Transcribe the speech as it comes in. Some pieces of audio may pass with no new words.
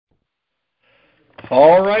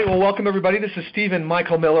All right, well, welcome everybody. This is Stephen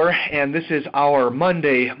Michael Miller, and this is our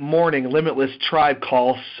Monday morning Limitless Tribe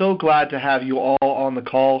call. So glad to have you all on the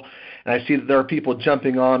call, and I see that there are people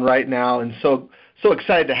jumping on right now, and so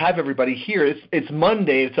excited to have everybody here. It's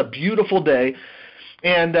Monday. It's a beautiful day,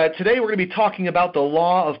 and today we're going to be talking about the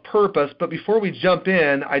law of purpose. But before we jump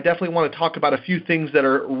in, I definitely want to talk about a few things that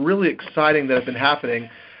are really exciting that have been happening.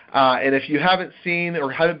 And if you haven't seen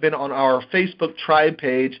or haven't been on our Facebook Tribe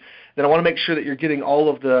page, then I want to make sure that you're getting all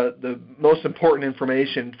of the most important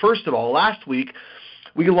information. First of all, last week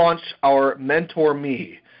we launched our Mentor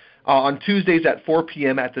Me on Tuesdays at 4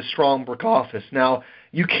 p.m. at the Strongbrook office. Now,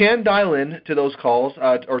 you can dial in to those calls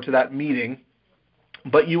or to that meeting,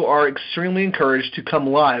 but you are extremely encouraged to come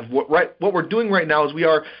live. What we're doing right now is we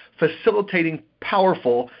are facilitating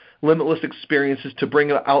powerful, limitless experiences to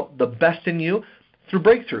bring out the best in you through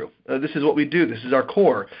breakthrough. This is what we do. This is our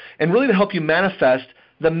core. And really to help you manifest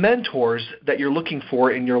the mentors that you're looking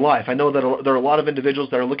for in your life. I know that there are a lot of individuals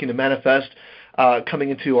that are looking to manifest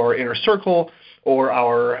coming into our inner circle or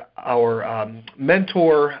our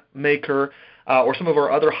mentor maker or some of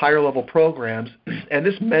our other higher level programs. And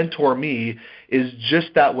this Mentor Me is just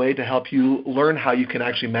that way to help you learn how you can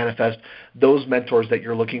actually manifest those mentors that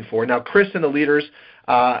you're looking for. Now, Chris and the leaders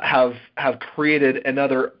have created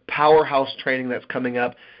another powerhouse training that's coming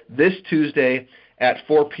up this Tuesday at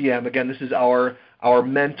 4 p.m. Again, this is our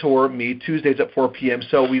Mentor Me, Tuesdays at 4 p.m.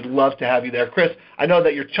 So we'd love to have you there. Chris, I know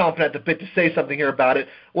that you're chomping at the bit to say something here about it.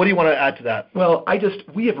 What do you want to add to that? Well,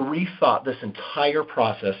 we have rethought this entire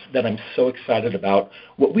process that I'm so excited about.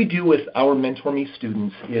 What we do with our Mentor Me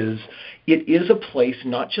students is it is a place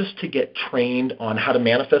not just to get trained on how to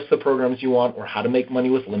manifest the programs you want or how to make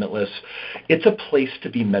money with Limitless. It's a place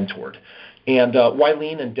to be mentored. And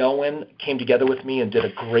Wileen and Delwyn came together with me and did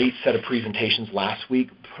a great set of presentations last week,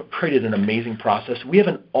 created an amazing process. We have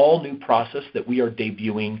an all-new process that we are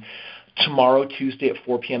debuting tomorrow, Tuesday at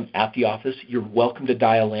 4 p.m. at the office. You're welcome to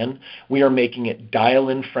dial in. We are making it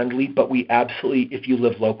dial-in friendly, but we absolutely, if you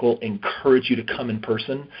live local, encourage you to come in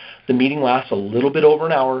person. The meeting lasts a little bit over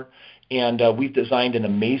an hour. And we've designed an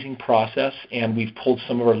amazing process, and we've pulled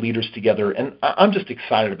some of our leaders together. And I'm just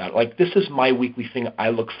excited about it. Like, this is my weekly thing I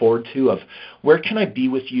look forward to of where can I be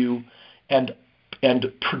with you and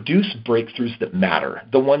produce breakthroughs that matter,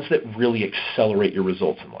 the ones that really accelerate your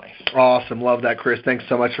results in life. Awesome. Love that, Chris. Thanks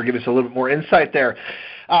so much for giving us a little bit more insight there.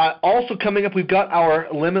 Also coming up, we've got our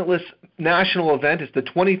Limitless National event. It's the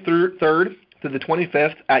 23rd to the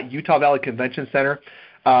 25th at Utah Valley Convention Center.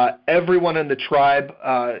 Everyone in the tribe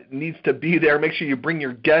needs to be there. Make sure you bring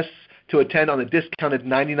your guests to attend on the discounted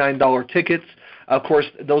 $99 tickets. Of course,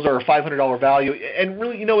 those are a $500 value. And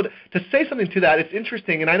really, to say something to that, it's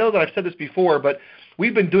interesting, and I know that I've said this before, but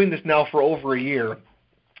we've been doing this now for over a year.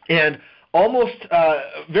 And almost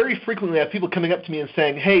very frequently I have people coming up to me and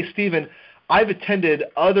saying, hey, Stephen, I've attended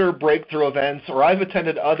other breakthrough events or I've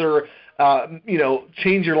attended other,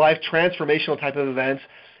 change your life, transformational type of events.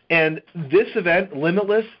 And this event,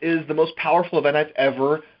 Limitless, is the most powerful event I've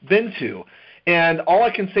ever been to. And all I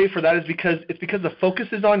can say for that is because the focus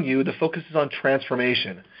is on you, the focus is on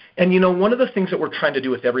transformation. And one of the things that we're trying to do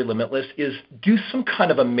with every Limitless is do some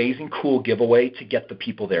kind of amazing, cool giveaway to get the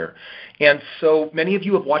people there. And so many of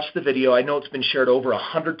you have watched the video. I know it's been shared over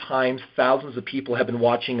 100 times. Thousands of people have been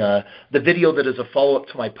watching the video that is a follow-up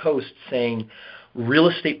to my post saying, real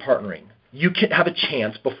estate partnering. You can have a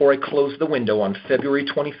chance before I close the window on February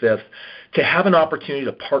 25th to have an opportunity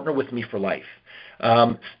to partner with me for life.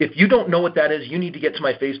 If you don't know what that is, you need to get to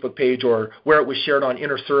my Facebook page or where it was shared on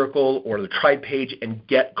Inner Circle or the Tribe page and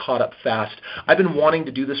get caught up fast. I've been wanting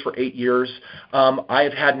to do this for 8 years. I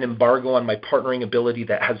have had an embargo on my partnering ability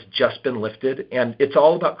that has just been lifted, and it's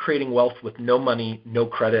all about creating wealth with no money, no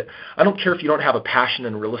credit. I don't care if you don't have a passion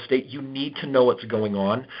in real estate. You need to know what's going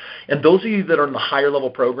on. And those of you that are in the higher level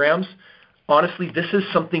programs, honestly, this is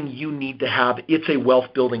something you need to have. It's a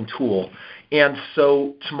wealth-building tool. And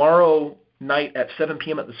so tomorrow night at 7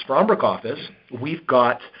 p.m. at the Strongbrook office, we've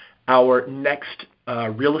got our next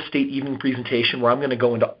real estate evening presentation where I'm going to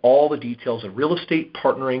go into all the details of real estate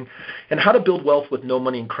partnering and how to build wealth with no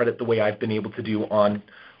money and credit the way I've been able to do on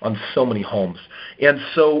so many homes. And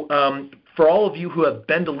so for all of you who have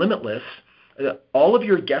been to Limitless, all of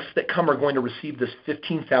your guests that come are going to receive this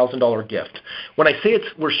 $15,000 gift. When I say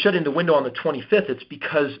we're shutting the window on the 25th, it's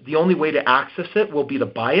because the only way to access it will be to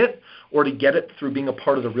buy it or to get it through being a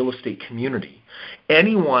part of the real estate community.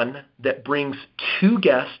 Anyone that brings 2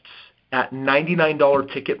 guests at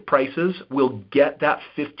 $99 ticket prices will get that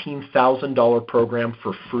 $15,000 program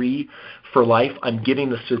for free for life. I'm giving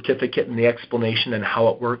the certificate and the explanation and how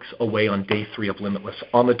it works away on day 3 of Limitless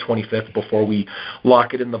on the 25th before we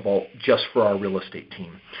lock it in the vault just for our real estate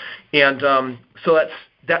team. And so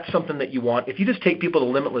that's something that you want. If you just take people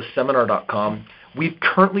to limitlessseminar.com, we've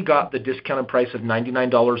currently got the discounted price of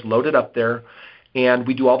 $99 loaded up there, and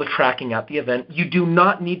we do all the tracking at the event. You do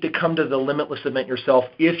not need to come to the Limitless event yourself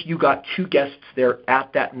if you got 2 guests there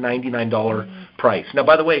at that $99 price. Now,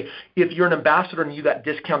 by the way, if you're an ambassador and you got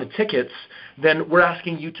discounted tickets, then we're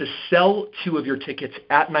asking you to sell 2 of your tickets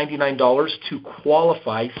at $99 to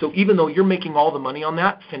qualify. So even though you're making all the money on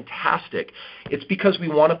that, fantastic. It's because we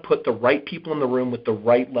want to put the right people in the room with the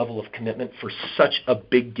right level of commitment for such a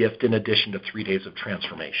big gift in addition to 3 days of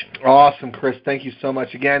transformation. Awesome, Chris. Thank you so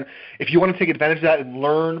much. Again, if you want to take advantage of that and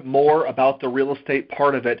learn more about the real estate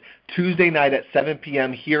part of it, Tuesday night at 7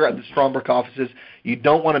 p.m. here at the Stromberg offices, you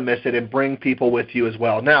don't want to miss it, and bring people with you as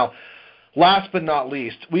well. Now, last but not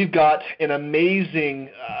least, we've got an amazing,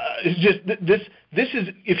 this is,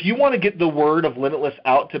 if you want to get the word of Limitless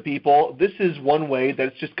out to people, this is one way that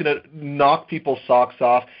it's just going to knock people's socks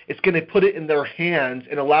off. It's going to put it in their hands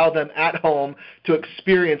and allow them at home to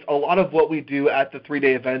experience a lot of what we do at the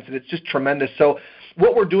 3-day events, and it's just tremendous. So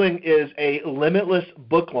what we're doing is a Limitless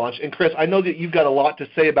book launch. And Chris, I know that you've got a lot to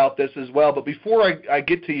say about this as well, but before I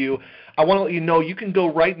get to you, I want to let you know you can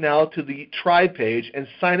go right now to the Tribe page and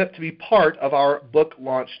sign up to be part of our book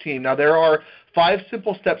launch team. Now, there are 5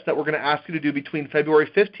 simple steps that we're going to ask you to do between February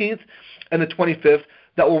 15th and the 25th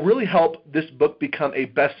that will really help this book become a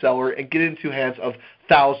bestseller and get into the hands of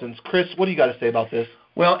thousands. Chris, what do you got to say about this?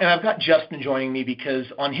 Well, and I've got Justin joining me because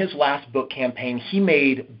on his last book campaign, he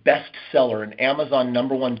made bestseller, an Amazon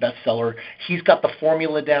 #1 bestseller. He's got the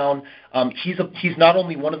formula down. He's not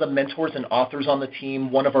only one of the mentors and authors on the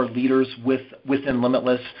team, one of our leaders within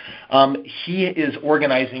Limitless. He is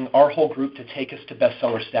organizing our whole group to take us to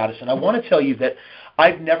bestseller status. And I want to tell you that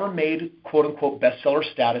I've never made quote-unquote bestseller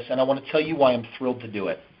status, and I want to tell you why I'm thrilled to do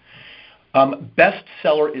it.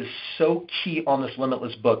 Bestseller is so key on this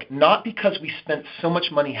Limitless book, not because we spent so much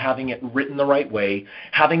money having it written the right way,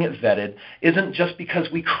 having it vetted, isn't just because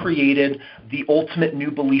we created the ultimate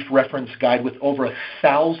new belief reference guide with over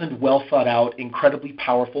 1,000 well thought out, incredibly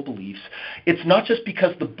powerful beliefs. It's not just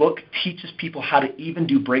because the book teaches people how to even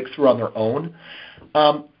do breakthrough on their own.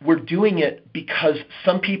 We're doing it because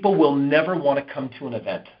some people will never want to come to an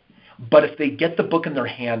event. But if they get the book in their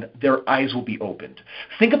hand, their eyes will be opened.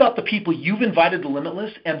 Think about the people you've invited to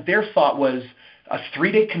Limitless, and their thought was, a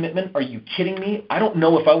 3-day commitment? Are you kidding me? I don't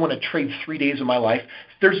know if I want to trade 3 days of my life.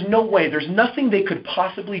 There's no way. There's nothing they could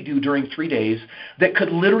possibly do during 3 days that could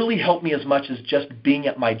literally help me as much as just being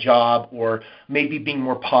at my job or maybe being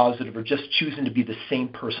more positive or just choosing to be the same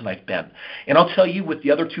person I've been. And I'll tell you, with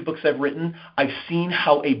the other 2 books I've written, I've seen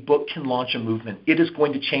how a book can launch a movement. It is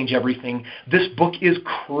going to change everything. This book is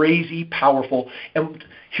crazy powerful. And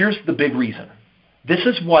here's the big reason. This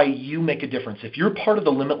is why you make a difference. If you're part of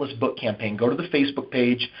the Limitless book campaign, go to the Facebook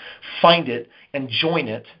page, find it, and join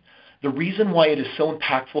it. The reason why it is so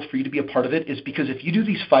impactful for you to be a part of it is because if you do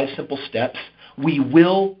these 5 simple steps, we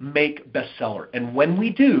will make bestseller. And when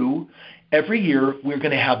we do, every year we're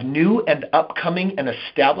going to have new and upcoming and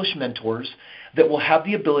established mentors that will have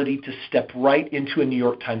the ability to step right into a New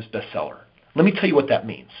York Times bestseller. Let me tell you what that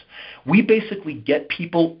means. We basically get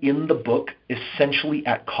people in the book essentially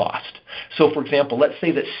at cost. So, for example, let's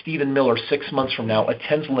say that Stephen Miller 6 months from now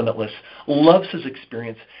attends Limitless, loves his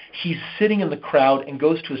experience. He's sitting in the crowd and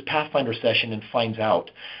goes to his Pathfinder session and finds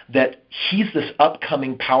out that he's this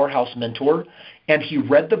upcoming powerhouse mentor, and he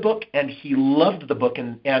read the book and he loved the book,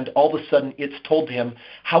 and all of a sudden it's told to him,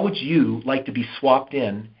 how would you like to be swapped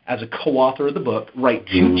in as a co-author of the book, write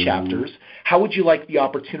 2 chapters? How would you like the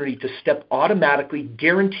opportunity to step automatically,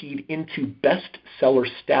 guaranteed, into bestseller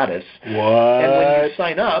status? What? And when you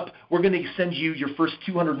sign up, we're going to send you your first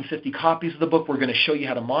 250 copies of the book. We're going to show you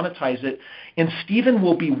how to monetize it. And Stephen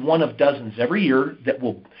will be one of dozens every year that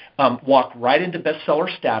will walk right into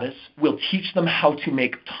bestseller status. We'll teach them how to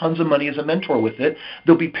make tons of money as a mentor with it.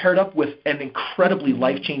 They'll be paired up with an incredibly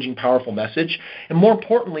life-changing, powerful message. And more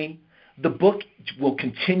importantly, the book will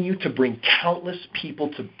continue to bring countless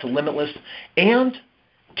people to Limitless, and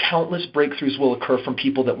countless breakthroughs will occur from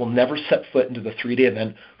people that will never set foot into the 3-day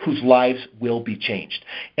event, whose lives will be changed.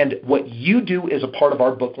 And what you do as a part of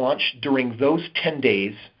our book launch during those 10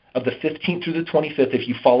 days of the 15th through the 25th, if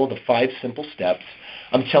you follow the 5 simple steps,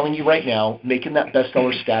 I'm telling you right now, making that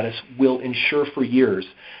bestseller status will ensure for years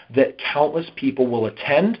that countless people will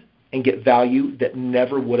attend and get value that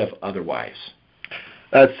never would have otherwise.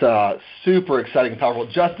 That's super exciting and powerful.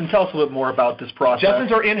 Justin, tell us a little bit more about this process.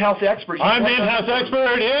 Justin's our in-house expert. I'm the in-house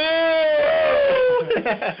expert. Yay!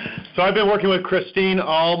 So I've been working with Christine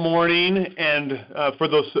all morning, and for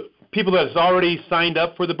those people that has already signed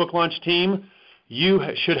up for the book launch team, you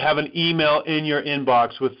should have an email in your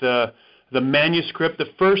inbox with the manuscript. The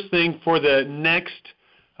first thing for the next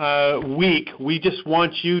week, we just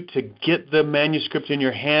want you to get the manuscript in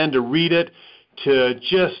your hand, to read it, to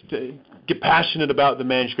just get passionate about the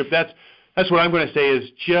manuscript. That's what I'm going to say is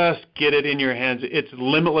just get it in your hands. It's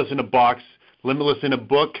limitless in a box, limitless in a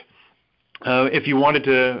book. If you wanted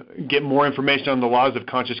to get more information on the laws of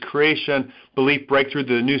conscious creation, belief breakthrough,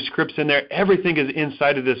 the new scripts in there, everything is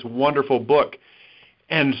inside of this wonderful book.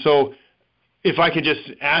 And so if I could just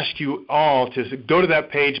ask you all to go to that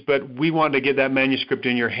page, but we want to get that manuscript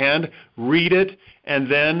in your hand, read it,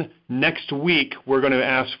 and then next week we're going to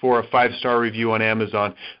ask for a 5-star review on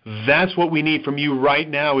Amazon. That's what we need from you right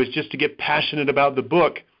now, is just to get passionate about the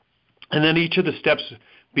book. And then each of the steps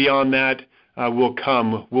beyond that will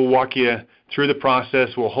come. We'll walk you through the process.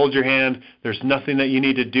 We'll hold your hand. There's nothing that you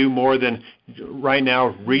need to do more than right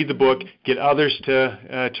now read the book, get others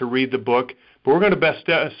to read the book. But we're going to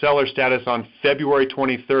bestseller status on February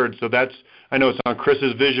 23rd. So that's, I know it's on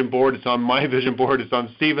Chris's vision board, it's on my vision board, it's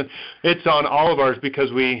on Stephen, it's on all of ours,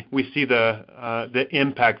 because we see the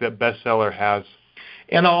impact that bestseller has.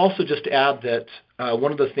 And I'll also just add that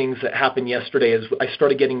one of the things that happened yesterday is I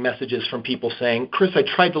started getting messages from people saying, Chris, I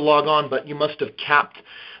tried to log on, but you must have capped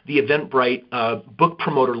the Eventbrite book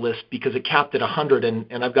promoter list because it capped at 100.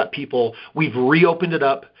 And I've got people, we've reopened it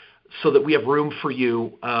up so that we have room for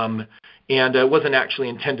you. And it wasn't actually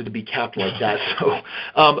intended to be capped like that.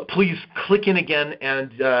 So please click in again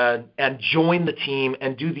and join the team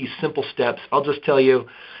and do these simple steps. I'll just tell you,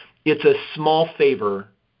 it's a small favor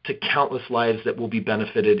to countless lives that will be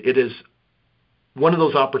benefited. It is one of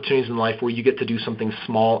those opportunities in life where you get to do something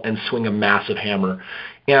small and swing a massive hammer.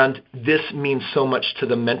 And this means so much to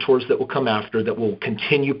the mentors that will come after, that will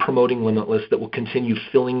continue promoting Limitless, that will continue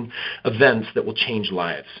filling events that will change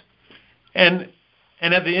lives. And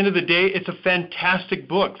at the end of the day, it's a fantastic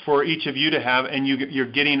book for each of you to have, and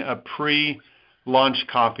you're getting a pre-launch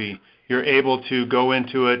copy. You're able to go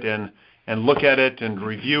into it and look at it and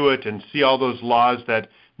review it and see all those laws that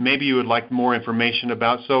maybe you would like more information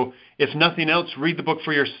about. So if nothing else, read the book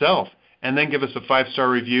for yourself and then give us a 5-star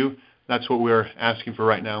review. That's what we're asking for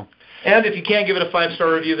right now. And if you can't give it a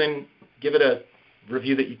 5-star review, then give it a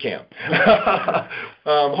review that you can.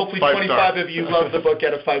 Hopefully 25 of you love the book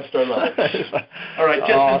at a 5-star level. All right,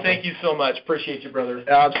 Justin, awesome. Thank you so much. Appreciate you, brother.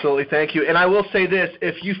 Absolutely, thank you. And I will say this,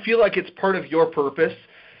 if you feel like it's part of your purpose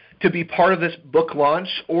to be part of this book launch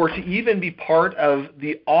or to even be part of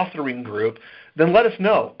the authoring group, then let us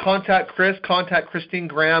know. Contact Chris, contact Christine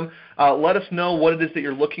Graham. Let us know what it is that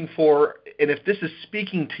you're looking for. And if this is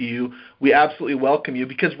speaking to you, we absolutely welcome you.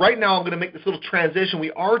 Because right now I'm going to make this little transition.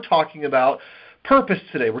 We are talking about purpose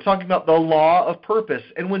today. We're talking about the law of purpose.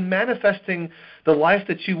 And when manifesting the life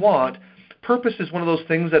that you want, purpose is one of those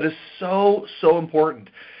things that is so, so important.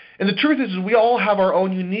 And the truth is we all have our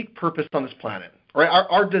own unique purpose on this planet. Right?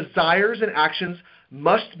 Our desires and actions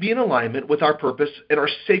must be in alignment with our purpose and our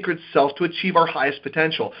sacred self to achieve our highest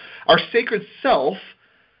potential. Our sacred self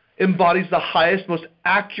embodies the highest, most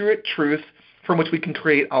accurate truth from which we can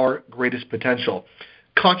create our greatest potential.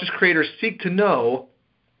 Conscious creators seek to know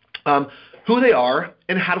who they are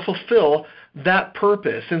and how to fulfill that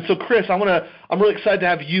purpose. And so, Chris, I'm really excited to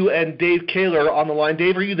have you and Dave Kaler on the line.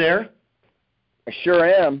 Dave, are you there? I sure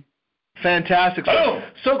am. Fantastic.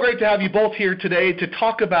 So great to have you both here today to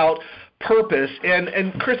talk about purpose.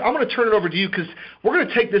 And Chris, I'm going to turn it over to you because we're going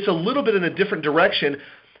to take this a little bit in a different direction.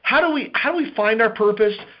 How do we find our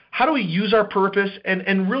purpose? How do we use our purpose?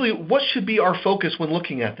 And really, what should be our focus when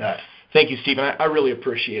looking at that? Thank you, Stephen. I really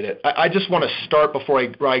appreciate it. I just want to start before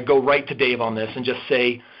I go right to Dave on this and just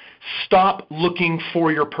say, stop looking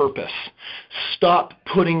for your purpose. Stop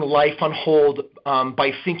putting life on hold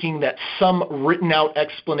by thinking that some written out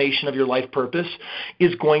explanation of your life purpose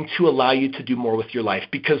is going to allow you to do more with your life.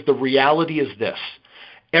 Because the reality is this: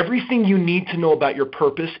 everything you need to know about your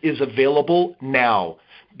purpose is available now.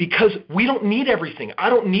 Because we don't need everything. I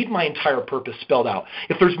don't need my entire purpose spelled out.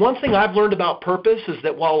 If there's one thing I've learned about purpose is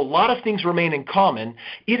that while a lot of things remain in common,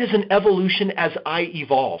 it is an evolution as I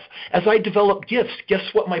evolve. As I develop gifts, guess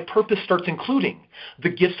what my purpose starts including? The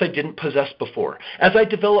gifts I didn't possess before. As I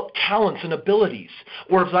develop talents and abilities,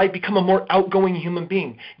 or as I become a more outgoing human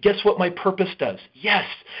being, guess what my purpose does? Yes,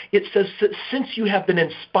 it says that since you have been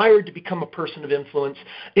inspired to become a person of influence,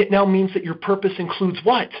 it now means that your purpose includes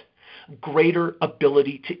what? greater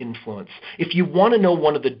ability to influence. If you want to know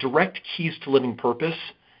one of the direct keys to living purpose,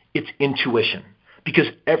 it's intuition. Because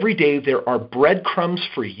every day there are breadcrumbs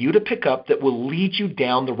for you to pick up that will lead you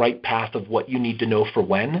down the right path of what you need to know for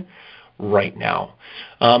when, right now.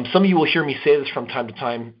 Some of you will hear me say this from time to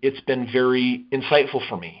time. It's been very insightful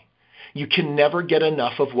for me. You can never get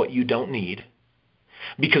enough of what you don't need,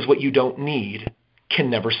 because what you don't need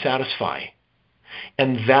can never satisfy.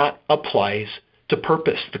 And that applies to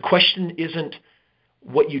purpose. The question isn't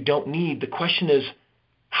what you don't need. The question is,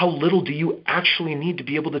 how little do you actually need to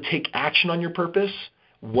be able to take action on your purpose?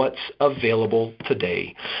 What's available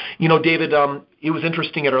today? You know, David, it was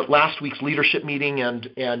interesting at our last week's leadership meeting, and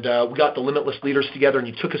we got the Limitless leaders together, and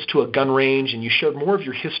you took us to a gun range, and you shared more of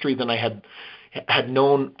your history than I had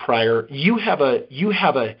known prior. You have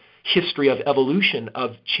a history of evolution,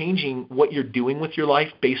 of changing what you're doing with your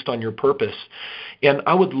life based on your purpose. And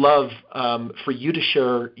I would love for you to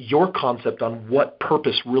share your concept on what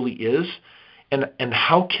purpose really is, and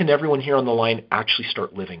how can everyone here on the line actually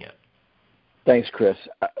start living it? Thanks, Chris.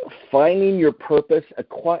 Finding your purpose,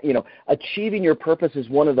 achieving your purpose is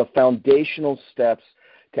one of the foundational steps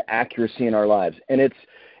to accuracy in our lives. And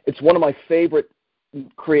it's one of my favorite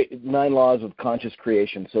 9 laws of conscious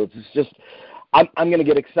creation. So it's just, I'm going to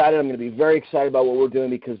get excited. I'm going to be very excited about what we're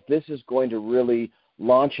doing, because this is going to really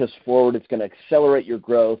launch us forward. It's going to accelerate your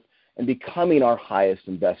growth and becoming our highest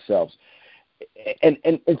and best selves. And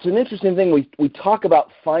it's an interesting thing. We talk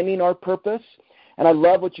about finding our purpose, and I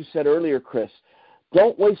love what you said earlier, Chris.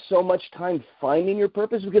 Don't waste so much time finding your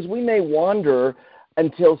purpose, because we may wander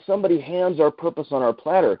until somebody hands our purpose on our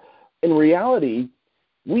platter. In reality,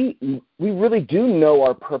 we really do know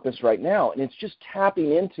our purpose right now, and it's just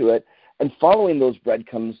tapping into it and following those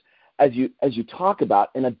breadcrumbs as you talk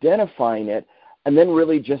about, and identifying it, and then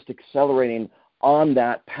really just accelerating on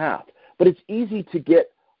that path. But it's easy to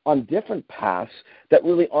get on different paths that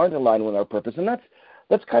really aren't aligned with our purpose. And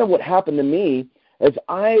that's kind of what happened to me. As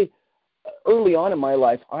early on in my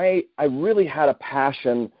life, I really had a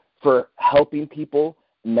passion for helping people,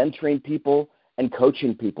 mentoring people, and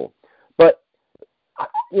coaching people. But,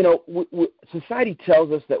 society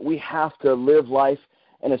tells us that we have to live life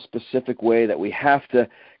in a specific way, that we have to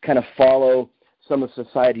kind of follow some of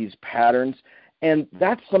society's patterns. And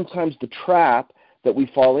that's sometimes the trap that we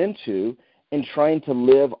fall into in trying to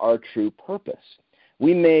live our true purpose.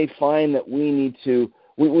 We may find that we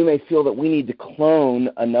may feel that we need to clone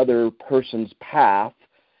another person's path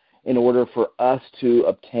in order for us to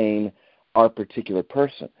obtain our particular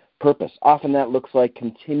purpose. Often that looks like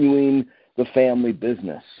continuing the family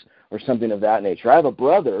business or something of that nature. I have a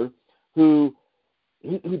brother who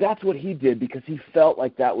that's what he did, because he felt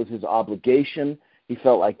like that was his obligation. He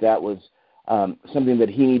felt like that was something that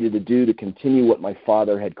he needed to do to continue what my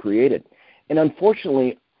father had created. And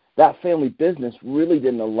unfortunately, that family business really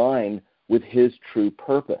didn't align with his true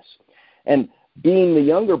purpose. And being the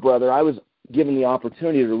younger brother, I was given the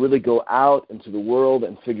opportunity to really go out into the world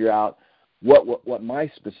and figure out what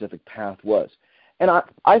my specific path was. And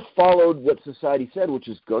I followed what society said, which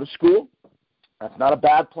is go to school. That's not a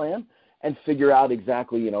bad plan. And figure out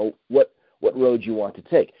exactly, what road you want to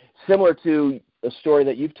take. Similar to a story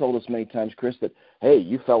that you've told us many times, Chris, that, hey,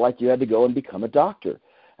 you felt like you had to go and become a doctor.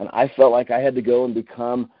 And I felt like I had to go and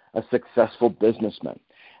become a successful businessman.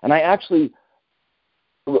 And I actually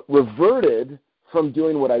reverted from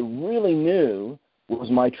doing what I really knew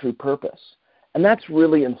was my true purpose. And that's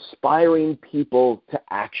really inspiring people to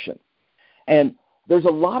action. And there's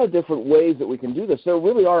a lot of different ways that we can do this. There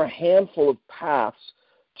really are a handful of paths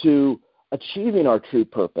to achieving our true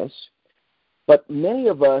purpose, but many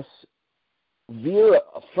of us veer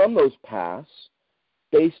from those paths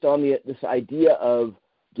based on this idea of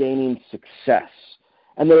gaining success.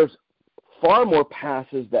 And there's far more paths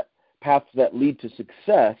that lead to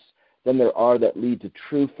success than there are that lead to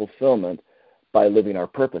true fulfillment by living our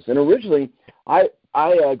purpose. And originally, I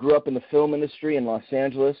grew up in the film industry in Los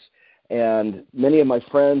Angeles, and many of my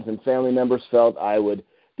friends and family members felt I would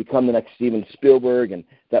become the next Steven Spielberg, and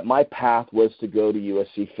that my path was to go to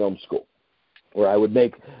USC Film School, where I would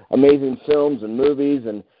make amazing films and movies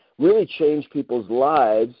and really change people's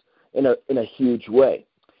lives in a huge way.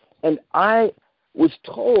 And I was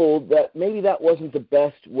told that maybe that wasn't the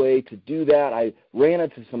best way to do that. I ran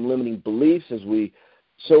into some limiting beliefs, as we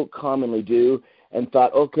so commonly do, and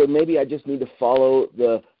thought, okay, maybe I just need to follow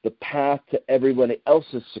the path to everybody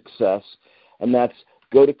else's success, and that's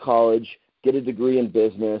go to college, get a degree in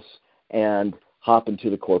business, and hop into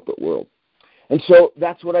the corporate world. And so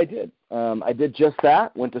that's what I did. I did just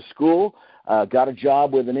that, went to school, got a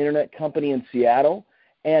job with an internet company in Seattle,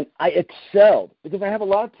 and I excelled because I have a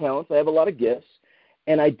lot of talents, I have a lot of gifts,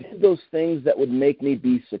 and I did those things that would make me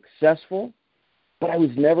be successful, but I was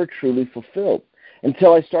never truly fulfilled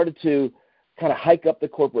until I started to kind of hike up the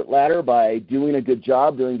corporate ladder by doing a good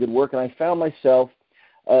job, doing good work, and I found myself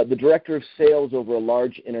the director of sales over a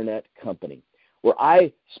large internet company, where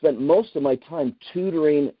I spent most of my time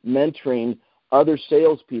tutoring, mentoring other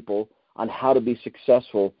salespeople on how to be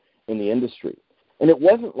successful in the industry. And it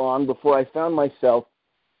wasn't long before I found myself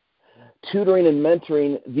tutoring and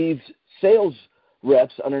mentoring these sales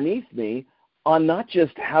reps underneath me on not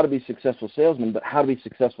just how to be successful salesmen, but how to be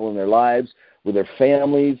successful in their lives, with their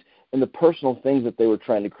families, and the personal things that they were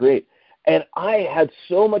trying to create. And I had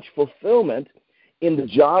so much fulfillment in the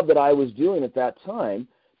job that I was doing at that time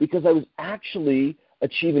because I was actually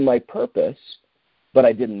achieving my purpose, but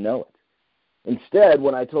I didn't know it. Instead,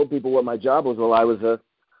 when I told people what my job was, well, I was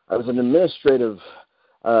an administrative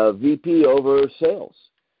VP over sales.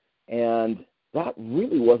 And that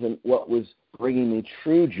really wasn't what was bringing me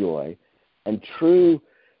true joy. And true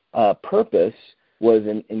purpose was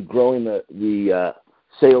in growing the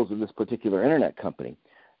sales of this particular internet company.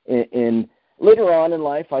 And later on in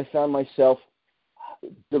life, I found myself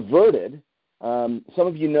diverted. Some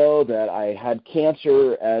of you know that I had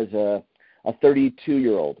cancer as a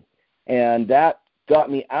 32-year-old, and that got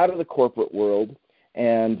me out of the corporate world,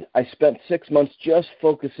 and I spent 6 months just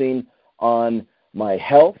focusing on my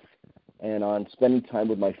health and on spending time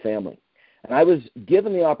with my family. And I was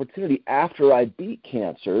given the opportunity after I beat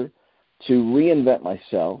cancer to reinvent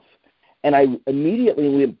myself, and I immediately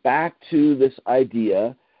went back to this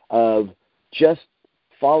idea of just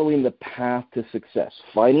following the path to success,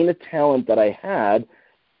 finding a talent that I had,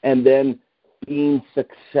 and then being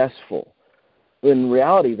successful. In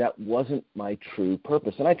reality, that wasn't my true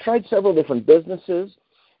purpose. And I tried several different businesses,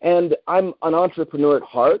 and I'm an entrepreneur at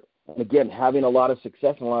heart. And again, having a lot of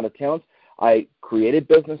success and a lot of talent, I created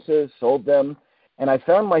businesses, sold them, and I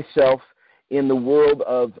found myself in the world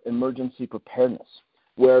of emergency preparedness,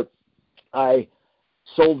 where I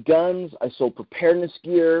sold guns, I sold preparedness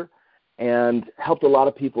gear, and helped a lot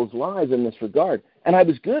of people's lives in this regard. And I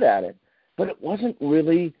was good at it, but it wasn't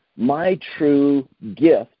really my true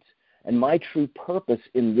gift and my true purpose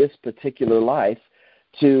in this particular life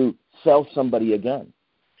to sell somebody a gun.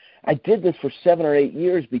 I did this for 7 or 8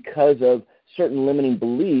 years because of certain limiting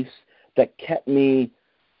beliefs that kept me,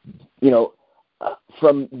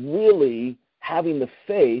 from really having the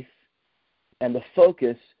faith and the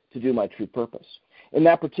focus to do my true purpose. In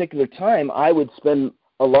that particular time, I would spend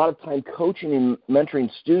a lot of time coaching and mentoring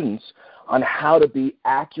students on how to be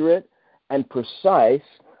accurate and precise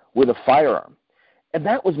with a firearm. And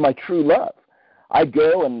that was my true love. I'd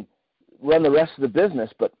go and run the rest of the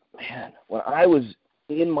business, but man, when I was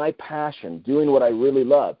in my passion, doing what I really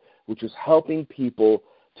love, which was helping people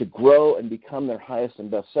to grow and become their highest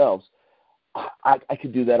and best selves, I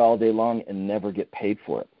could do that all day long and never get paid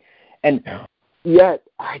for it. And yet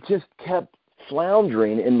I just kept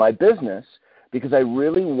floundering in my business because I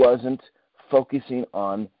really wasn't focusing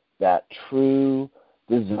on that true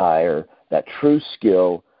desire, that true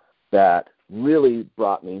skill that really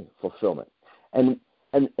brought me fulfillment. And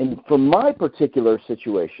for my particular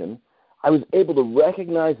situation, I was able to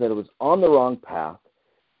recognize that I was on the wrong path,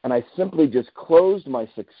 and I simply just closed my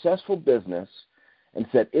successful business and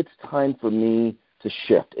said, it's time for me to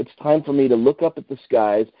shift. It's time for me to look up at the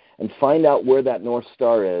skies and find out where that North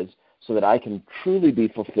Star is so that I can truly be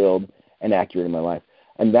fulfilled and accurate in my life.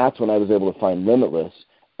 And that's when I was able to find Limitless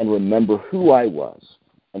and remember who I was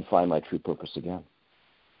and find my true purpose again.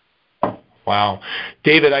 Wow.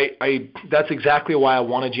 David, I that's exactly why I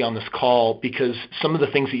wanted you on this call, because some of the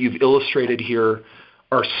things that you've illustrated here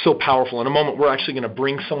are so powerful. In a moment, we're actually going to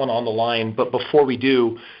bring someone on the line, but before we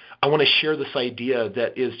do, I want to share this idea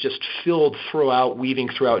that is just weaving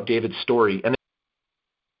throughout David's story. And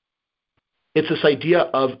it's this idea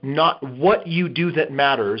of not what you do that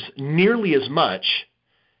matters nearly as much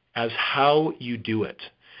as how you do it.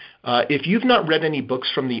 If you've not read any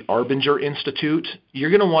books from the Arbinger Institute,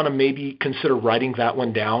 you're going to want to maybe consider writing that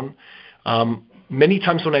one down. Many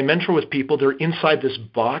times when I mentor with people, they're inside this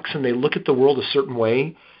box and they look at the world a certain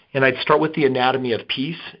way. And I'd start with The Anatomy of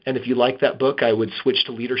Peace. And if you like that book, I would switch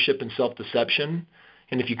to Leadership and Self-Deception.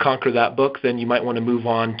 And if you conquer that book, then you might want to move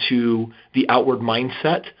on to The Outward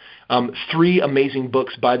Mindset. 3 amazing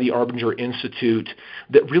books by the Arbinger Institute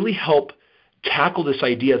that really help tackle this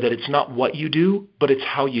idea that it's not what you do, but it's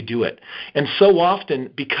how you do it. And so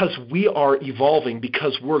often, because we are evolving,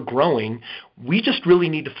 because we're growing, we just really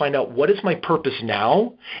need to find out what is my purpose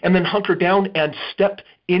now, and then hunker down and step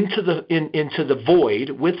into the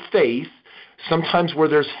void with faith sometimes where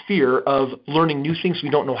there's fear of learning new things we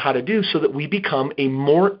don't know how to do, so that we become a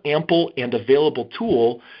more ample and available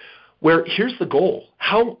tool where here's the goal.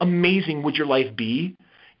 How amazing would your life be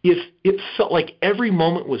if it felt like every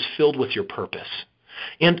moment was filled with your purpose?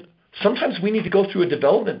 And sometimes we need to go through a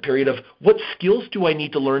development period of what skills do I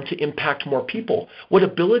need to learn to impact more people? What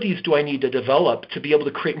abilities do I need to develop to be able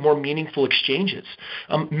to create more meaningful exchanges?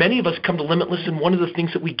 Many of us come to Limitless, and one of the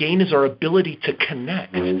things that we gain is our ability to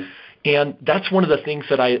connect. And that's one of the things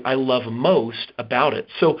that I love most about it.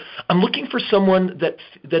 So I'm looking for someone that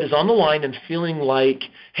is on the line and feeling like,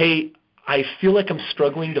 hey, I feel like I'm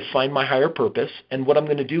struggling to find my higher purpose. And what I'm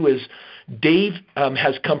going to do is Dave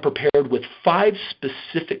has come prepared with 5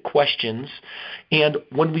 specific questions. And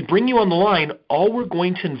when we bring you on the line, all we're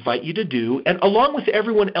going to invite you to do, and along with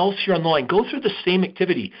everyone else here on the line, go through the same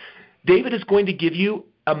activity. David is going to give you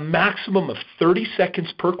a maximum of 30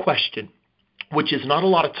 seconds per question, which is not a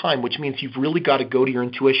lot of time, which means you've really got to go to your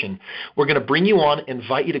intuition. We're going to bring you on,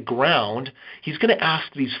 invite you to ground. He's going to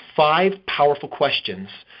ask these 5 powerful questions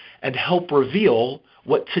and help reveal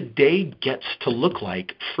what today gets to look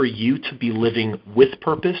like for you to be living with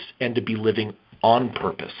purpose and to be living on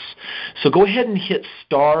purpose. So go ahead and hit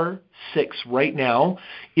 *6 right now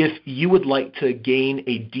if you would like to gain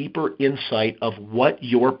a deeper insight of what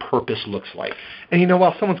your purpose looks like. And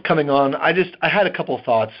while someone's coming on, I had a couple of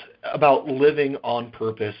thoughts about living on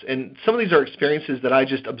purpose. And some of these are experiences that I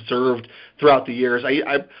just observed throughout the years.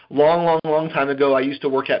 Long time ago, I used to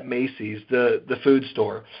work at Macy's, the food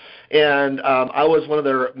store. And I was one of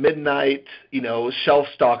their midnight, shelf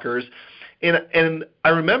stalkers. And I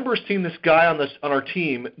remember seeing this guy on our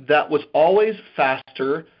team that was always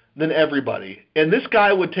faster than everybody. And this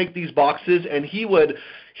guy would take these boxes and he would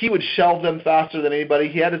shelve them faster than anybody.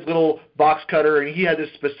 He had his little box cutter, and he had this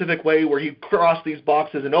specific way where he'd cross these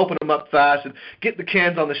boxes and open them up fast and get the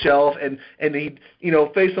cans on the shelf, and he'd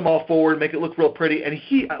face them all forward, make it look real pretty. And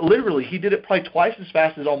he did it probably twice as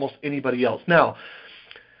fast as almost anybody else. Now,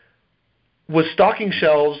 was stocking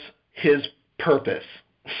shelves his purpose?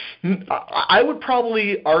 I would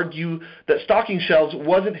probably argue that stocking shelves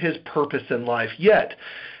wasn't his purpose in life, yet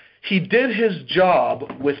he did his job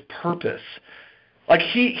with purpose. Like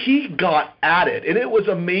he got at it, and it was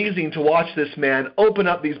amazing to watch this man open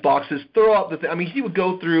up these boxes, throw out he would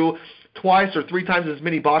go through twice or 3 times as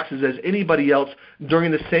many boxes as anybody else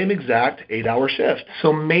during the same exact 8-hour shift.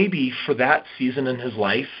 So maybe for that season in his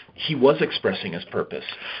life, he was expressing his purpose.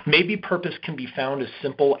 Maybe purpose can be found as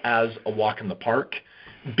simple as a walk in the park,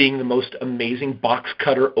 being the most amazing box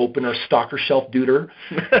cutter, opener, stocker shelf duder.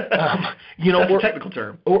 That's a technical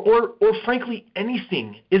term. Or frankly,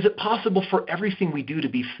 anything. Is it possible for everything we do to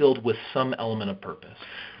be filled with some element of purpose?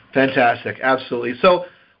 Fantastic. Absolutely. So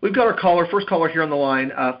we've got our first caller here on the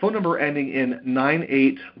line, phone number ending in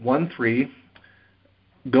 9813.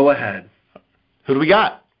 Go ahead. Who do we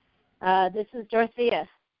got? This is Dorothea.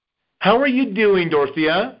 How are you doing,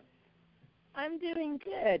 Dorothea? I'm doing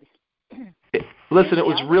good. Listen, it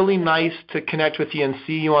was really nice to connect with you and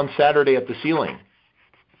see you on Saturday at the ceiling.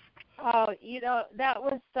 Oh, that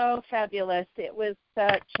was so fabulous. It was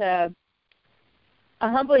such a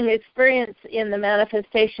humbling experience in the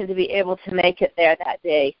manifestation to be able to make it there that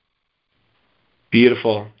day.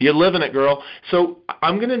 Beautiful. You're living it, girl. So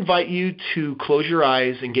I'm going to invite you to close your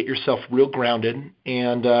eyes and get yourself real grounded.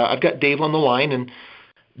 And I've got Dave on the line. And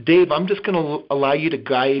Dave, I'm just going to allow you to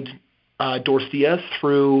guide Dorothea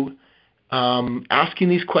through asking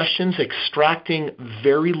these questions, extracting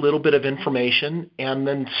very little bit of information, and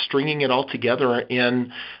then stringing it all together in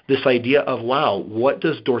this idea of, wow, what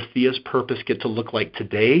does Dorothea's purpose get to look like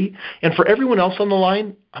today? And for everyone else on the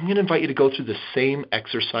line, I'm going to invite you to go through the same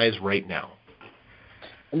exercise right now.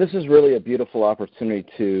 And this is really a beautiful opportunity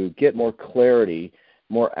to get more clarity,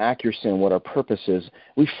 more accuracy in what our purpose is.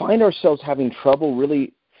 We find ourselves having trouble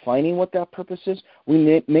really finding what that purpose is.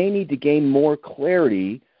 We may need to gain more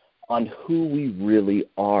clarity on who we really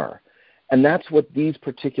are. And that's what these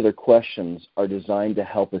particular questions are designed to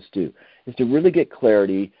help us do, is to really get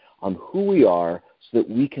clarity on who we are so that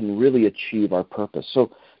we can really achieve our purpose.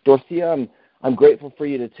 So, Dorothea, I'm grateful for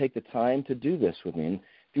you to take the time to do this with me. And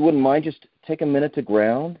if you wouldn't mind, just take a minute to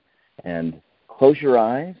ground and close your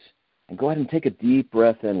eyes and go ahead and take a deep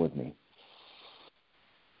breath in with me.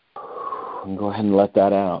 And go ahead and let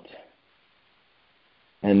that out.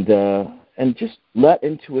 And just let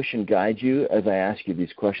intuition guide you as I ask you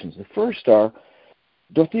these questions. The first are,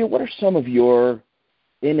 Dorothea, what are some of your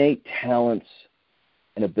innate talents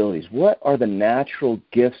and abilities? What are the natural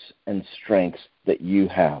gifts and strengths that you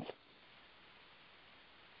have?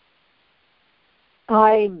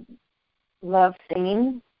 I love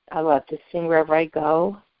singing. I love to sing wherever I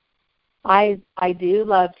go. I do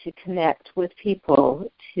love to connect with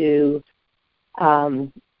people, to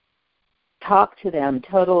talk to them,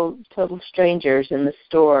 total strangers in the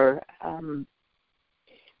store.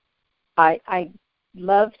 I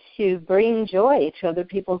love to bring joy to other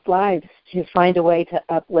people's lives, to find a way to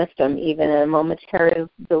uplift them, even in a momentary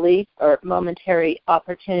belief or momentary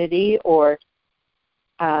opportunity, or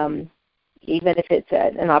even if it's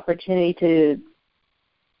an opportunity to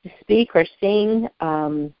speak or sing.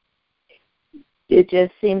 It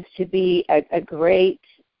just seems to be a great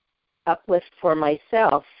uplift for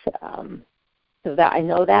myself, so that I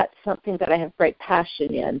know that's something that I have great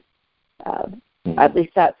passion in. At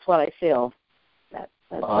least that's what I feel. That's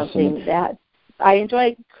awesome. Something that I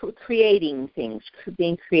enjoy, creating things,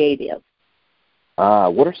 being creative.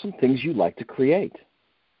 What are some things you like to create?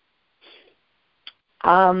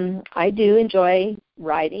 I do enjoy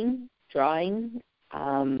writing, drawing,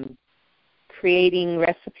 creating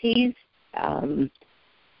recipes,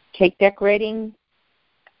 cake decorating,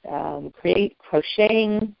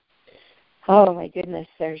 crocheting. Oh my goodness,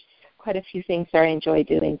 there's quite a few things that I enjoy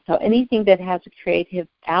doing. So anything that has a creative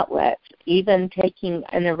outlet, even taking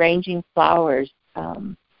and arranging flowers,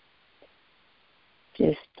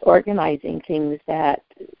 just organizing things that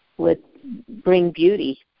would bring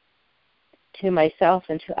beauty to myself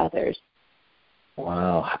and to others.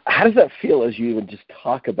 Wow. How does that feel as you even just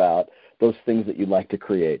talk about those things that you like to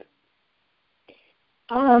create?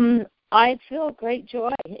 I feel great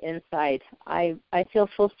joy inside. I feel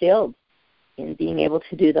fulfilled in being able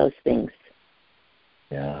to do those things.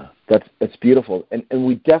 Yeah, that's beautiful. And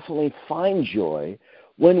we definitely find joy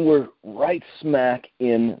when we're right smack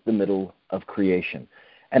in the middle of creation.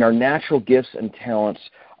 And our natural gifts and talents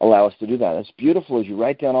allow us to do that. It's beautiful as you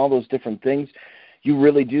write down all those different things. You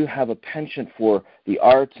really do have a penchant for the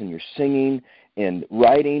arts, and you're singing and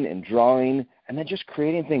writing and drawing, and then just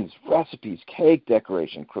creating things, recipes, cake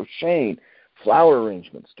decoration, crocheting, flower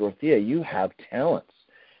arrangements. Dorothea, you have talents.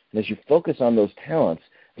 And as you focus on those talents,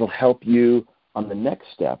 it'll help you on the next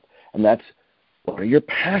step, and that's what are your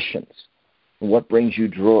passions and what brings you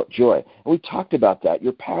joy. And we talked about that.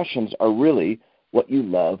 Your passions are really what you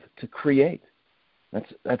love to create.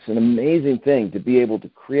 That's an amazing thing, to be able to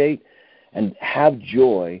create and have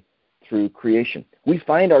joy through creation. We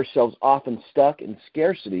find ourselves often stuck in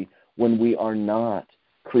scarcity when we are not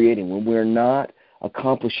creating, when we're not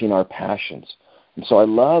accomplishing our passions. And so I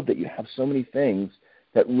love that you have so many things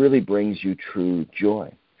that really brings you true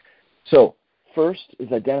joy. So first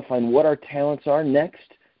is identifying what our talents are. Next,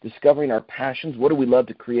 discovering our passions. What do we love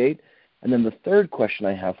to create? And then the third question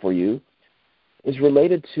I have for you is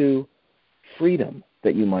related to freedom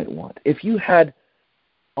that you might want. If you had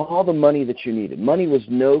all the money that you needed, money was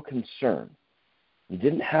no concern, you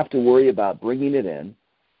didn't have to worry about bringing it in,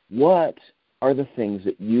 what are the things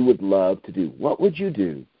that you would love to do? What would you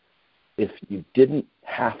do if you didn't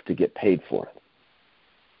have to get paid for it?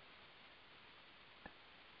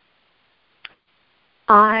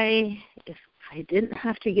 If I didn't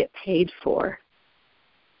have to get paid for,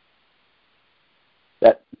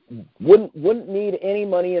 that wouldn't need any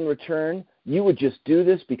money in return. You would just do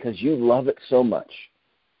this because you love it so much.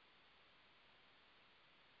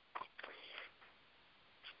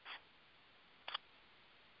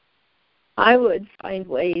 I would find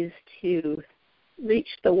ways to reach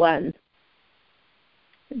the one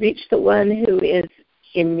who is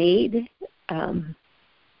in need, and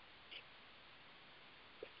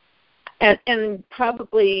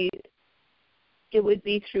probably it would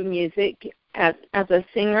be through music. As a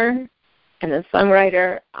singer and a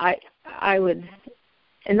songwriter, I would,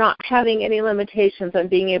 and not having any limitations on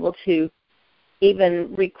being able to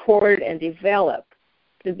even record and develop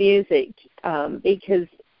the music, because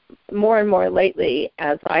more and more lately,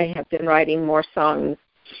 as I have been writing more songs,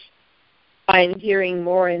 I'm hearing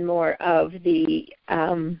more and more of the,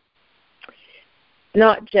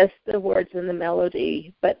 not just the words and the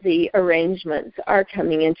melody, but the arrangements are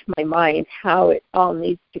coming into my mind, how it all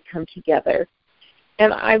needs to come together.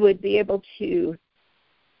 And I would be able to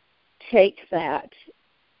take that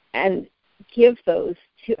and give those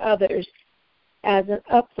to others as an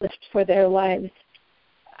uplift for their lives.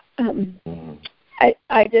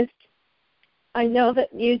 I know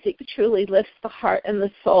that music truly lifts the heart and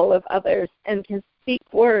the soul of others and can speak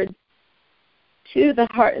words to the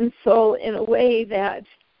heart and soul in a way that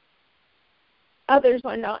others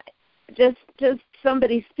are not. Just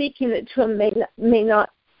somebody speaking it to them may not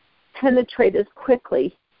penetrate as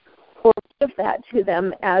quickly or give that to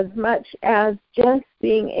them as much as just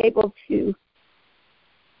being able to,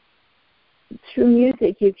 through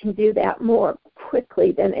music, you can do that more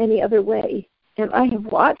quickly than any other way. And I have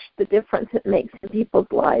watched the difference it makes in people's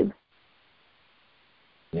lives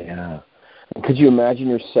Yeah. And could you imagine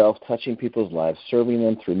yourself touching people's lives, serving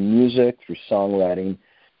them through music, through songwriting?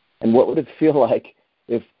 And what would it feel like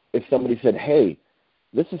if somebody said, hey,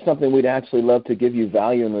 this is something we'd actually love to give you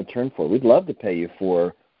value in return for. We'd love to pay you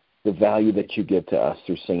for the value that you give to us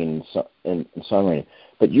through singing and songwriting.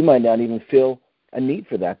 But you might not even feel a need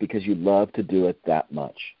for that because you love to do it that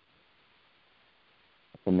much.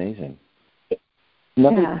 That's amazing.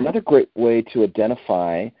 Another great way to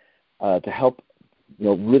identify, to help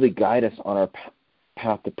really guide us on our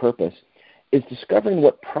path to purpose, is discovering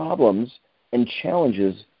what problems and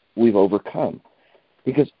challenges we've overcome.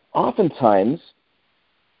 Because oftentimes,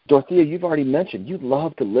 Dorothea, you've already mentioned, you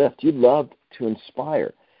love to lift, you love to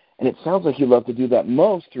inspire. And it sounds like you love to do that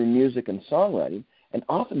most through music and songwriting. And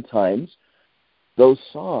oftentimes, those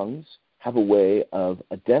songs have a way of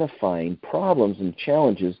identifying problems and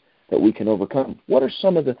challenges that we can overcome. What are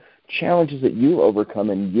some of the challenges that you overcome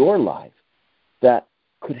in your life that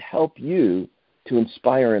could help you to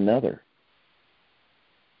inspire another?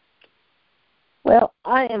 Well,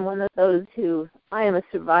 I am one of those I am a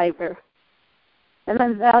survivor, and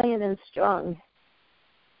I'm valiant and strong.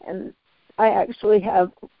 And I actually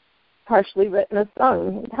have partially written a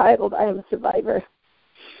song entitled I Am a Survivor.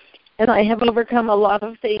 And I have overcome a lot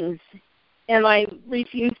of things, and I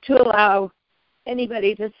refuse to allow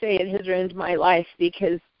anybody to say it has ruined my life,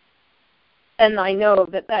 and I know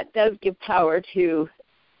that does give power to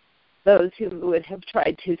those who would have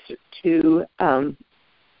tried to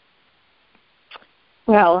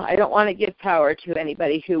I don't want to give power to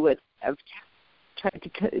anybody who would have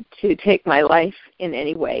tried to take my life in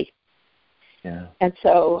any way. Yeah. And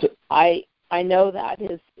so I know that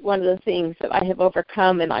is one of the things that I have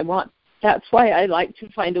overcome, and that's why I like to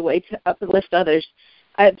find a way to uplift others.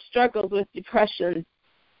 I have struggled with depression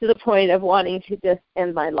to the point of wanting to just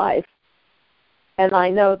end my life. And I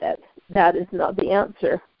know that is not the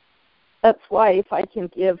answer. That's why if I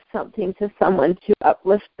can give something to someone to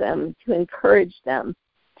uplift them, to encourage them,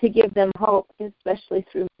 to give them hope, especially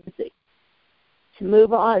through music, to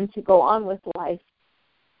move on, to go on with life,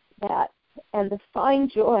 and to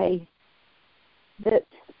find joy, that's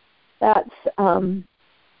the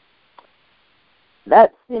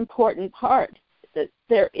important part, that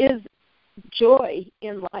there is joy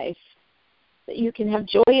in life, that you can have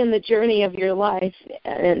joy in the journey of your life,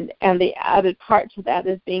 and the added part to that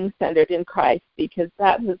is being centered in Christ, because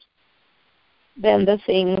that has been the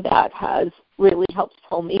thing that has really helped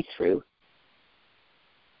pull me through.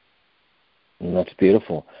 And that's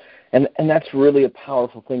beautiful. And that's really a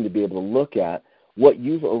powerful thing to be able to look at what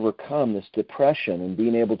you've overcome, this depression, and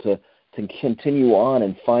being able to continue on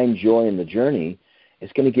and find joy in the journey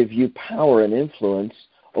is going to give you power and influence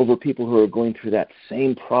over people who are going through that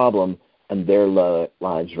same problem in their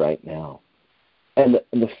lives right now. And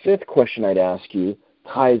the fifth question I'd ask you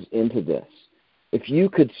ties into this. If you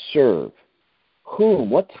could serve, whom,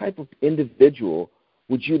 what type of individual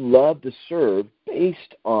would you love to serve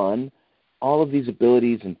based on all of these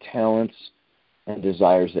abilities and talents and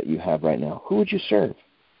desires that you have right now? Who would you serve?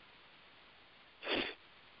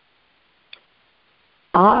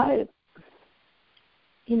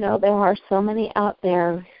 There are so many out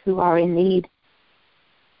there who are in need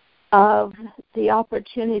of the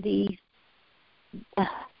opportunity.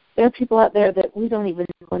 There are people out there that we don't even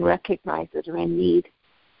know and recognize that are in need.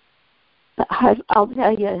 But I'll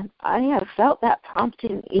tell you, I have felt that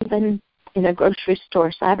prompting even in a grocery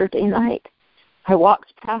store Saturday night. I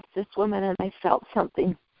walked past this woman and I felt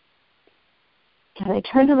something. And I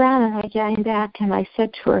turned around and I came back and I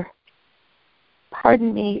said to her,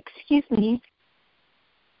 "Pardon me, excuse me,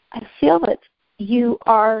 I feel that you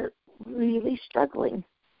are really struggling."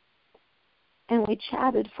 And we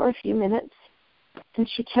chatted for a few minutes, and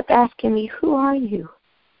she kept asking me, "Who are you?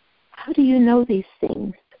 How do you know these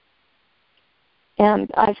things?"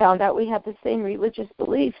 And I found out we had the same religious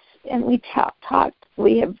beliefs, and we talked.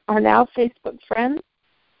 We are now Facebook friends,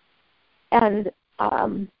 and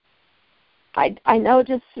I know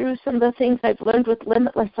just through some of the things I've learned with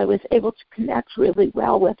Limitless, I was able to connect really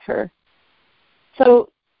well with her. So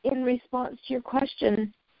in response to your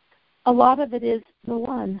question, a lot of it is the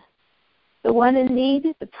one in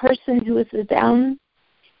need, the person who is down,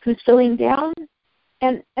 who's feeling down,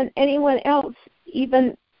 and anyone else,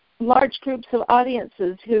 even large groups of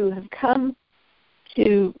audiences who have come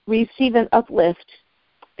to receive an uplift,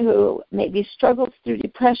 who maybe struggles through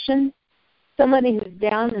depression, somebody who's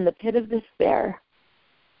down in the pit of despair,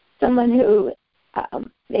 someone who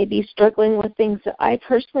may be struggling with things that I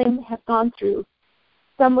personally have gone through,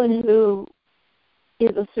 someone who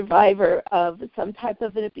is a survivor of some type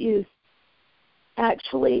of an abuse.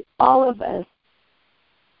 Actually, all of us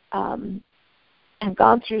and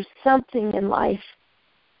gone through something in life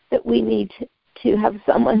that we need to have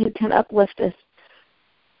someone who can uplift us.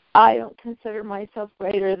 I don't consider myself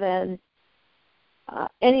greater than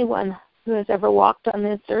anyone who has ever walked on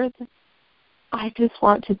this earth. I just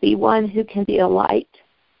want to be one who can be a light,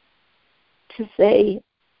 to say,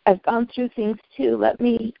 I've gone through things too. Let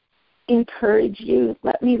me encourage you.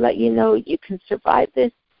 Let me let you know you can survive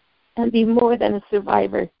this and be more than a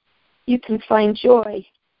survivor. You can find joy.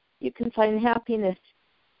 You can find happiness,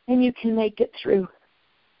 and you can make it through.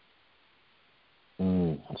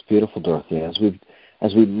 That's beautiful, Dorothy.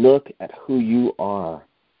 As we look at who you are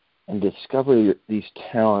and discover these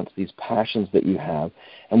talents, these passions that you have,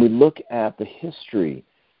 and we look at the history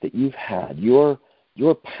that you've had, your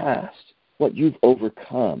past, what you've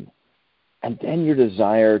overcome, and then your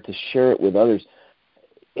desire to share it with others.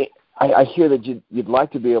 I hear that you'd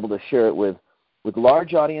like to be able to share it with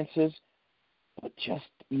large audiences, but just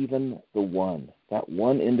even that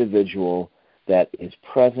one individual that is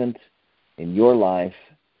present in your life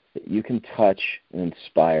that you can touch and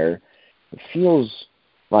inspire. It feels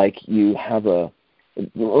like you have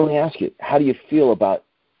let me ask you, how do you feel about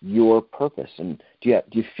your purpose? And do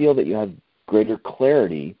you feel that you have greater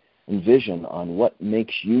clarity and vision on what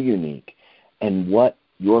makes you unique and what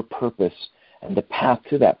your purpose and the path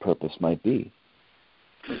to that purpose might be?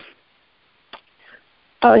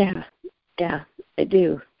 Oh, yeah, I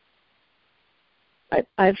do.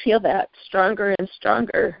 I feel that stronger and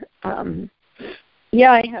stronger.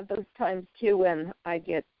 I have those times, too, when I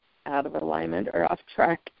get out of alignment or off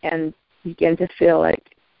track and begin to feel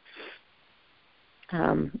like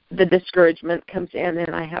the discouragement comes in,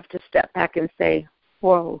 and I have to step back and say,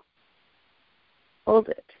 whoa, hold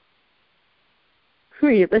it. Who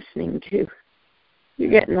are you listening to?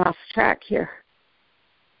 You're getting off track here.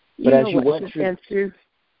 But as you went through,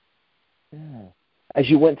 as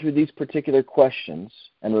you went through these particular questions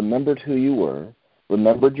and remembered who you were,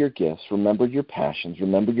 remembered your gifts, remembered your passions,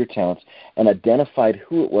 remembered your talents, and identified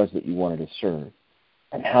who it was that you wanted to serve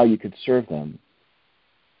and how you could serve them,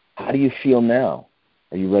 how do you feel now?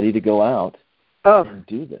 Are you ready to go out and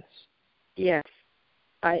do this? Yes,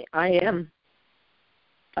 I am.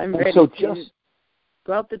 I'm and ready to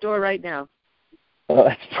go out the door right now.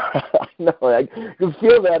 I know. I can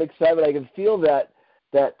feel that excitement. I can feel that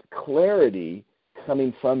clarity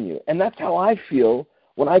coming from you. And that's how I feel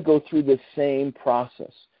when I go through this same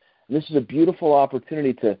process. And this is a beautiful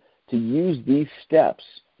opportunity to use these steps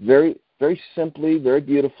very, very simply, very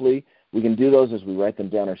beautifully. We can do those as we write them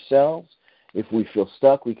down ourselves. If we feel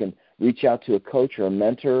stuck, we can reach out to a coach or a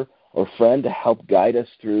mentor or friend to help guide us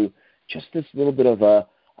through just this little bit of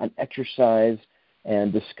an exercise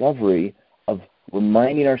and discovery of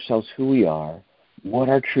reminding ourselves who we are, what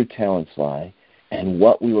our true talents lie, and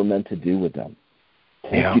what we were meant to do with them.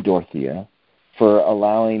 Thank you, Dorothea, for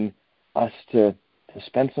allowing us to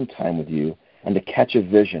spend some time with you and to catch a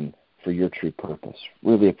vision for your true purpose.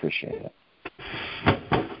 Really appreciate it.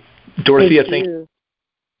 Dorothea, thank you.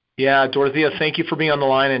 Yeah, Dorothea, thank you for being on the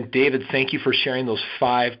line. And David, thank you for sharing those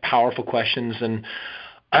 5 powerful questions. And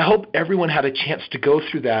I hope everyone had a chance to go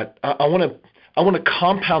through that. I want to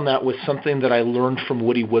compound that with something that I learned from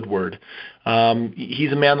Woody Woodward.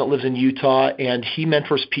 He's a man that lives in Utah, and he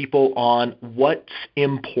mentors people on what's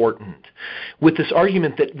important, with this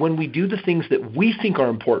argument that when we do the things that we think are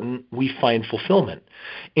important, we find fulfillment.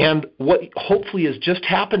 And what hopefully has just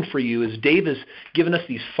happened for you is Dave has given us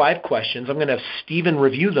these 5 questions. I'm going to have Stephen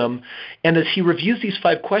review them. And as he reviews these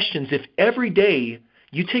 5 questions, if every day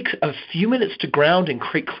you take a few minutes to ground and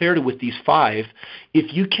create clarity with these 5,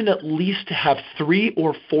 if you can at least have 3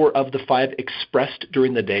 or 4 of the 5 expressed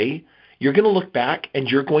during the day, you're going to look back and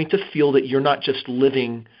you're going to feel that you're not just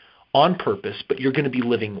living on purpose, but you're going to be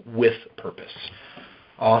living with purpose.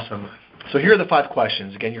 Awesome. So here are the 5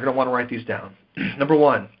 questions. Again, you're going to want to write these down. Number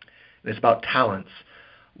 1, it's about talents.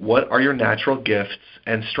 What are your natural gifts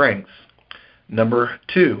and strengths? Number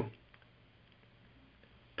 2,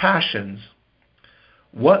 passions.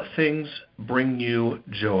 What things bring you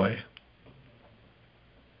joy?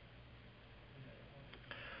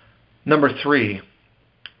 Number 3,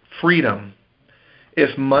 freedom.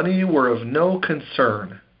 If money were of no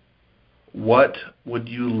concern, what would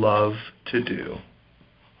you love to do?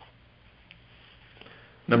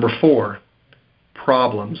 Number 4,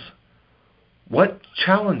 problems. What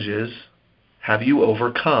challenges have you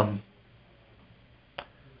overcome?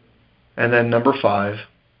 And then number 5,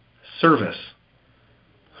 service.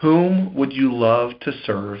 Whom would you love to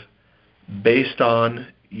serve based on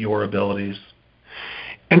your abilities?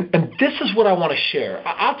 And this is what I want to share.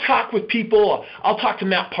 I'll talk with people. I'll talk to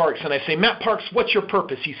Matt Parks, and I say, Matt Parks, what's your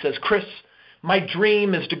purpose? He says, Chris, my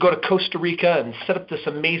dream is to go to Costa Rica and set up this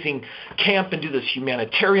amazing camp and do this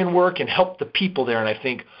humanitarian work and help the people there. And I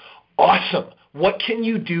think, awesome. What can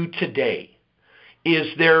you do today? Is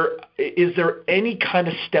there any kind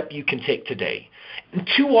of step you can take today? And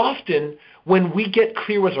too often, when we get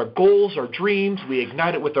clear with our goals, our dreams, we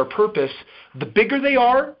ignite it with our purpose, the bigger they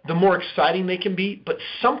are, the more exciting they can be, but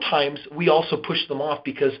sometimes we also push them off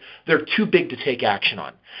because they're too big to take action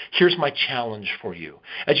on. Here's my challenge for you.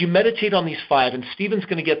 As you meditate on these 5, and Stephen's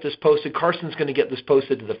going to get this posted, Carson's going to get this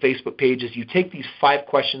posted to the Facebook page, as you take these 5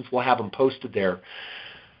 questions, we'll have them posted there.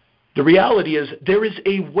 The reality is there is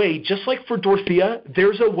a way, just like for Dorothea,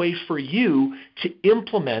 there's a way for you to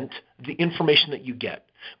implement the information that you get.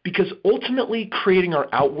 Because ultimately, creating our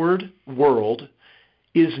outward world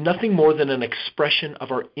is nothing more than an expression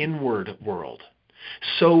of our inward world.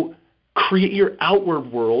 So create your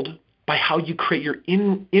outward world by how you create your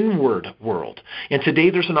inward world. And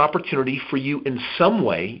today there's an opportunity for you in some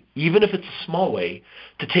way, even if it's a small way,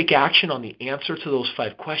 to take action on the answer to those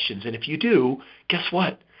 5 questions. And if you do, guess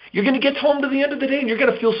what? You're going to get home to the end of the day and you're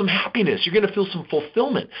going to feel some happiness. You're going to feel some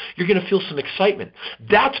fulfillment. You're going to feel some excitement.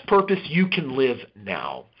 That's purpose you can live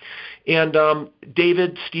now. And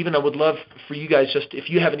David, Stephen, I would love for you guys just, if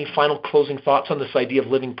you have any final closing thoughts on this idea of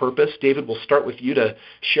living purpose. David, we'll start with you to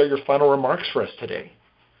share your final remarks for us today.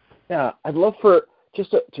 Yeah, I'd love for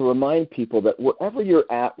just to remind people that wherever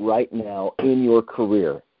you're at right now in your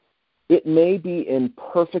career, it may be in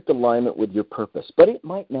perfect alignment with your purpose, but it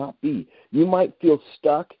might not be. You might feel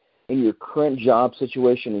stuck in your current job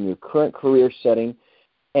situation, in your current career setting,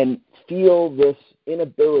 and feel this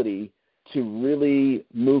inability to really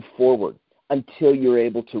move forward until you're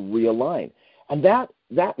able to realign. And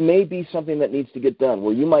that may be something that needs to get done,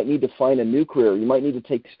 where you might need to find a new career. You might need to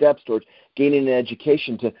take steps towards gaining an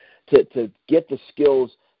education to get the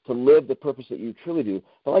skills to live the purpose that you truly do.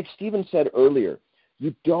 But like Stephen said earlier,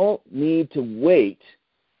 you don't need to wait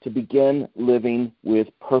to begin living with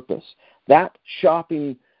purpose. That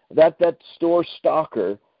store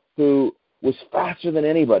stalker who was faster than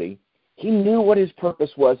anybody, he knew what his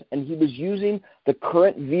purpose was, and he was using the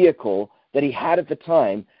current vehicle that he had at the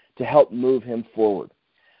time to help move him forward.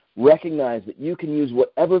 Recognize that you can use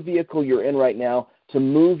whatever vehicle you're in right now to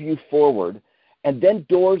move you forward, and then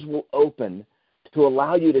doors will open to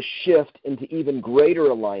allow you to shift into even greater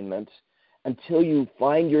alignment until you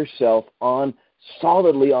find yourself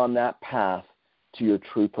solidly on that path to your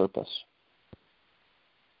true purpose.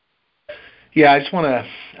 Yeah, I just want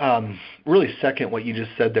to really second what you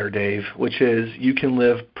just said there, Dave, which is you can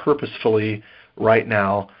live purposefully right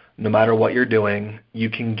now, no matter what you're doing. You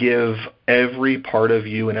can give every part of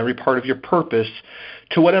you and every part of your purpose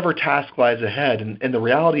to whatever task lies ahead. And the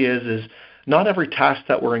reality is not every task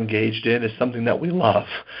that we're engaged in is something that we love,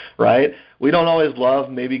 right? We don't always love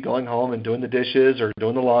maybe going home and doing the dishes or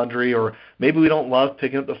doing the laundry, or maybe we don't love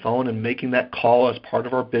picking up the phone and making that call as part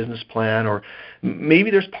of our business plan, or maybe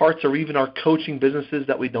there's parts or even our coaching businesses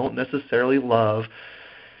that we don't necessarily love.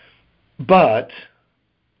 But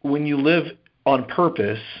when you live on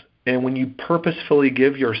purpose and when you purposefully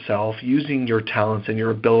give yourself using your talents and your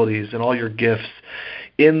abilities and all your gifts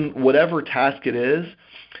in whatever task it is,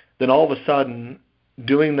 then all of a sudden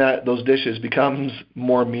doing those dishes becomes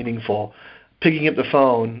more meaningful. Picking up the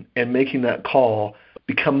phone and making that call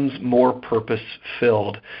becomes more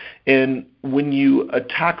purpose-filled. And when you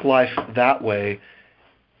attack life that way,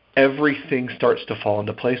 everything starts to fall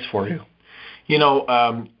into place for you. You know,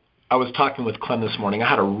 I was talking with Clem this morning. I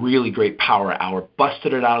had a really great power hour,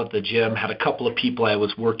 busted it out at the gym, had a couple of people I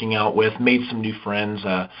was working out with, made some new friends,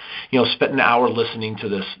 spent an hour listening to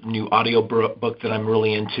this new audio book that I'm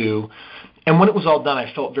really into. And when it was all done,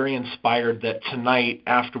 I felt very inspired that tonight,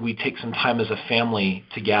 after we take some time as a family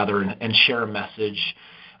to gather and share a message,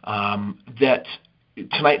 that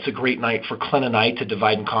tonight's a great night for Clem and I to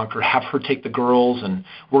divide and conquer, have her take the girls and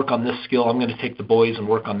work on this skill. I'm going to take the boys and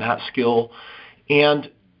work on that skill. And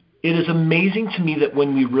it is amazing to me that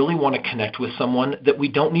when we really want to connect with someone, that we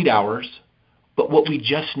don't need hours, but what we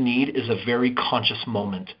just need is a very conscious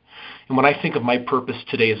moment. And when I think of my purpose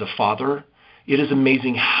today as a father, it is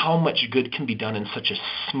amazing how much good can be done in such a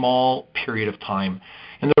small period of time.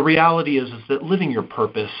 And the reality is that living your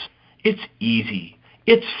purpose, it's easy.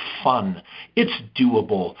 It's fun. It's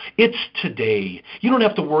doable. It's today. You don't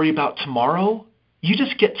have to worry about tomorrow. You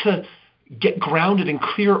just get to get grounded and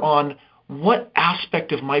clear on what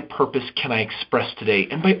aspect of my purpose can I express today.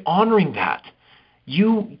 And by honoring that,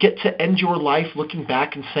 you get to end your life looking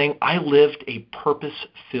back and saying, I lived a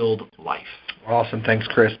purpose-filled life. Awesome. Thanks,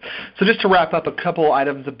 Chris. So just to wrap up a couple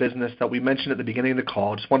items of business that we mentioned at the beginning of the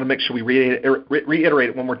call, just want to make sure we reiterate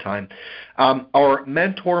it one more time. Our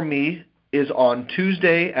Mentor Me is on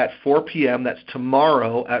Tuesday at 4 p.m. That's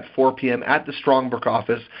tomorrow at 4 p.m. at the Strongbrook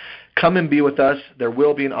office. Come and be with us. There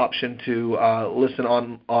will be an option to listen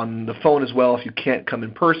on the phone as well if you can't come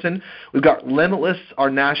in person. We've got Limitless, our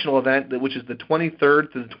national event, which is the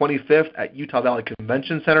 23rd to the 25th at Utah Valley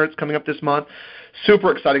Convention Center. It's coming up this month.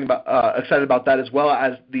 Super excited about that, as well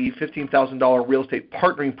as the $15,000 real estate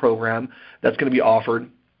partnering program that's going to be offered.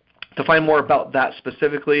 To find more about that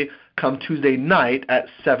specifically, come Tuesday night at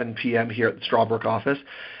 7 p.m. here at the Strongbrook office.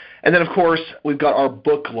 And then, of course, we've got our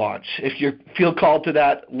book launch. If you feel called to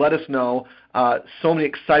that, let us know. So many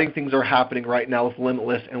exciting things are happening right now with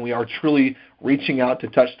Limitless, and we are truly reaching out to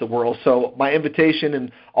touch the world. So my invitation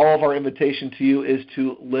and all of our invitation to you is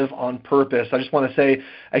to live on purpose. I just want to say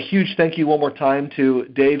a huge thank you one more time to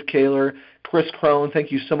Dave Kaler, Chris Crone.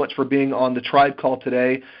 Thank you so much for being on the Tribe Call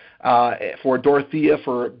today, for Dorothea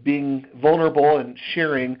for being vulnerable and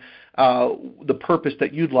sharing the purpose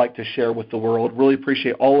that you'd like to share with the world. Really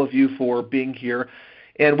appreciate all of you for being here.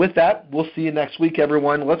 And with that, we'll see you next week,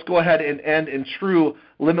 everyone. Let's go ahead and end in true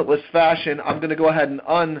Limitless fashion. I'm going to go ahead and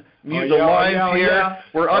unmute the lines here. Yeah.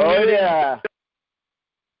 We're unmuting.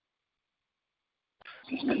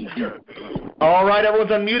 All right,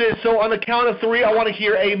 everyone's unmuted. So on the count of 3, I want to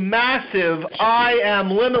hear a massive I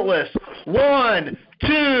am limitless. 1,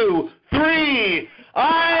 2, 3.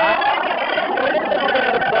 I am